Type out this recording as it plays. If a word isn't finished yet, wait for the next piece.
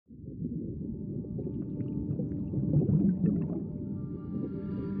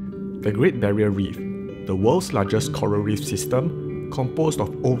The Great Barrier Reef, the world's largest coral reef system, composed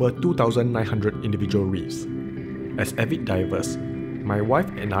of over 2,900 individual reefs. As avid divers, my wife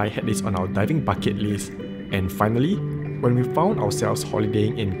and I had this on our diving bucket list, and finally, when we found ourselves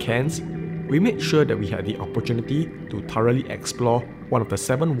holidaying in Cairns, we made sure that we had the opportunity to thoroughly explore one of the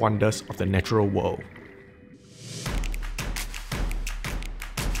 7 wonders of the natural world.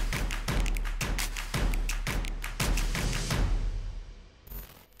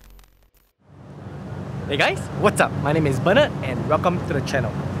 Hey guys, what's up? My name is Bernard and welcome to the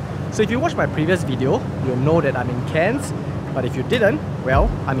channel. So if you watched my previous video, you'll know that I'm in Cairns, but if you didn't, well,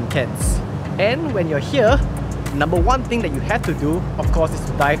 I'm in Cairns. And when you're here, number one thing that you have to do, of course, is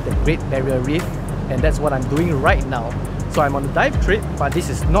to dive the Great Barrier Reef, and that's what I'm doing right now. So I'm on a dive trip, but this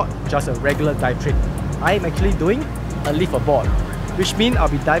is not just a regular dive trip. I'm actually doing a liveaboard, which means I'll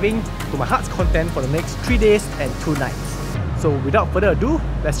be diving to my heart's content for the next 3 days and 2 nights. So without further ado,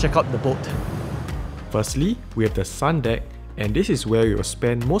 let's check out the boat. Firstly, we have the sun deck, and this is where we will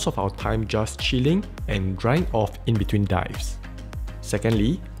spend most of our time just chilling and drying off in between dives.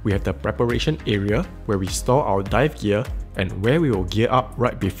 Secondly, we have the preparation area where we store our dive gear and where we will gear up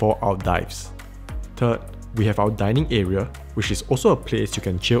right before our dives. Third, we have our dining area, which is also a place you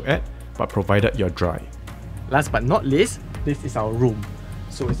can chill at, but provided you're dry. Last but not least, this is our room.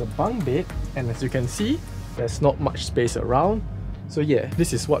 So it's a bunk bed, and as you can see, there's not much space around. So yeah,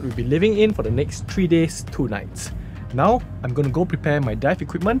 this is what we'll be living in for the next 3 days, 2 nights. Now, I'm gonna go prepare my dive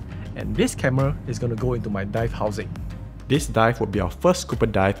equipment, and this camera is gonna go into my dive housing. This dive will be our first scuba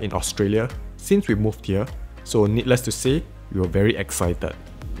dive in Australia since we moved here, so needless to say, we were very excited.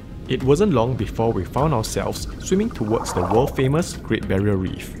 It wasn't long before we found ourselves swimming towards the world-famous Great Barrier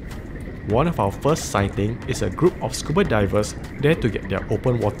Reef. One of our first sighting is a group of scuba divers there to get their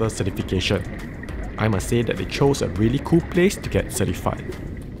open water certification. I must say that they chose a really cool place to get certified.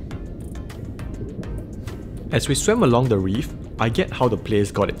 As we swam along the reef, I get how the place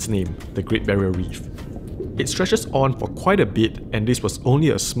got its name, the Great Barrier Reef. It stretches on for quite a bit, and this was only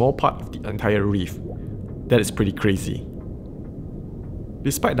a small part of the entire reef. That is pretty crazy.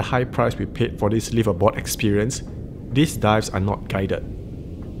 Despite the high price we paid for this liveaboard experience, these dives are not guided.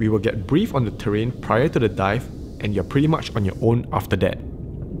 We will get briefed on the terrain prior to the dive, and you're pretty much on your own after that.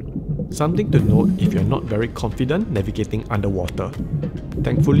 Something to note if you're not very confident navigating underwater.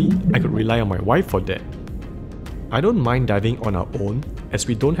 Thankfully, I could rely on my wife for that. I don't mind diving on our own, as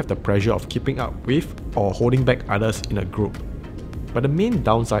we don't have the pressure of keeping up with or holding back others in a group. But the main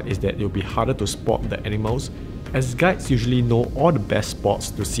downside is that it will be harder to spot the animals, as guides usually know all the best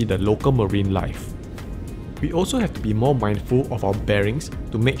spots to see the local marine life. We also have to be more mindful of our bearings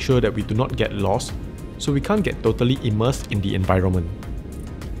to make sure that we do not get lost, so we can't get totally immersed in the environment.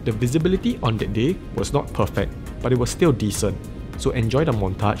 The visibility on that day was not perfect, but it was still decent, so enjoy the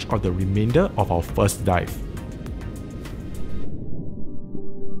montage of the remainder of our first dive.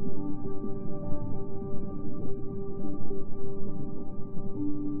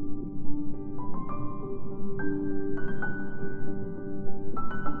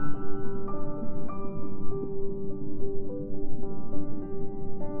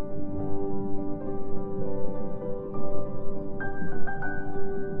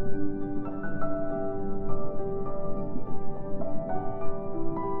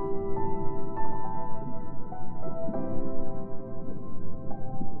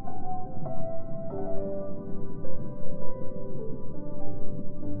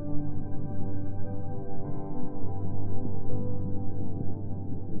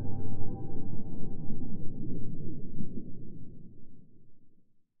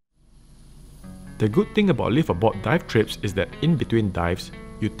 The good thing about liveaboard dive trips is that in between dives,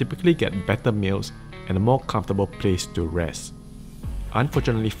 you typically get better meals and a more comfortable place to rest.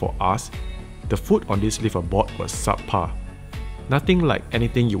 Unfortunately for us, the food on this liveaboard was subpar. Nothing like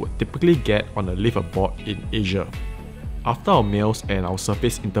anything you would typically get on a liveaboard in Asia. After our meals and our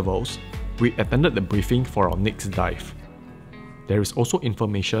surface intervals, we attended the briefing for our next dive. There is also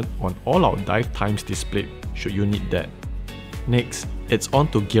information on all our dive times displayed should you need that. Next, it's on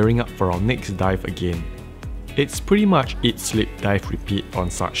to gearing up for our next dive again. It's pretty much eat, sleep, dive, repeat on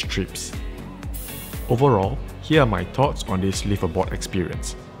such trips. Overall, here are my thoughts on this liveaboard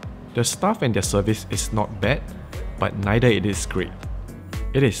experience. The staff and their service is not bad, but neither it is great.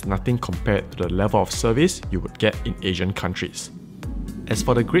 It is nothing compared to the level of service you would get in Asian countries. As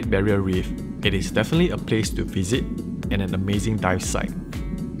for the Great Barrier Reef, it is definitely a place to visit and an amazing dive site.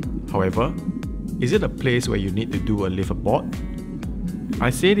 However, is it a place where you need to do a liveaboard? I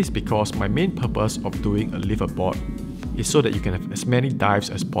say this because my main purpose of doing a liveaboard is so that you can have as many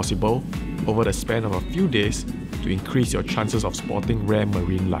dives as possible over the span of a few days to increase your chances of spotting rare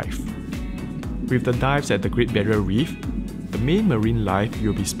marine life. With the dives at the Great Barrier Reef, the main marine life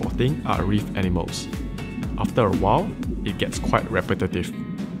you'll be spotting are reef animals. After a while, it gets quite repetitive.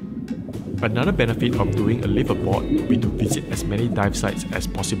 Another benefit of doing a liveaboard would be to visit as many dive sites as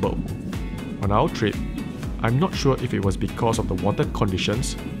possible. On our trip, I'm not sure if it was because of the water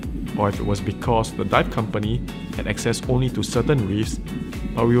conditions or if it was because the dive company had access only to certain reefs,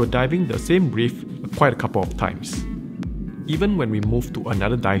 but we were diving the same reef quite a couple of times. Even when we moved to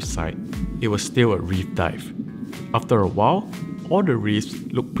another dive site, it was still a reef dive. After a while, all the reefs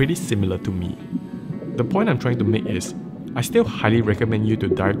look pretty similar to me. The point I'm trying to make is, I still highly recommend you to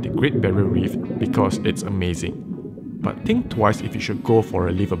dive the Great Barrier Reef because it's amazing. But think twice if you should go for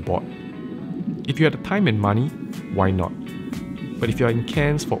a liveaboard. If you have the time and money, why not? But if you are in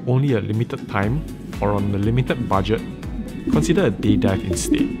Cairns for only a limited time or on a limited budget, consider a day dive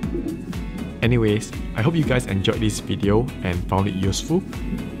instead. Anyways, I hope you guys enjoyed this video and found it useful.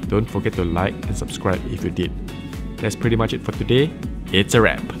 Don't forget to like and subscribe if you did. That's pretty much it for today. It's a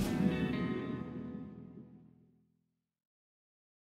wrap.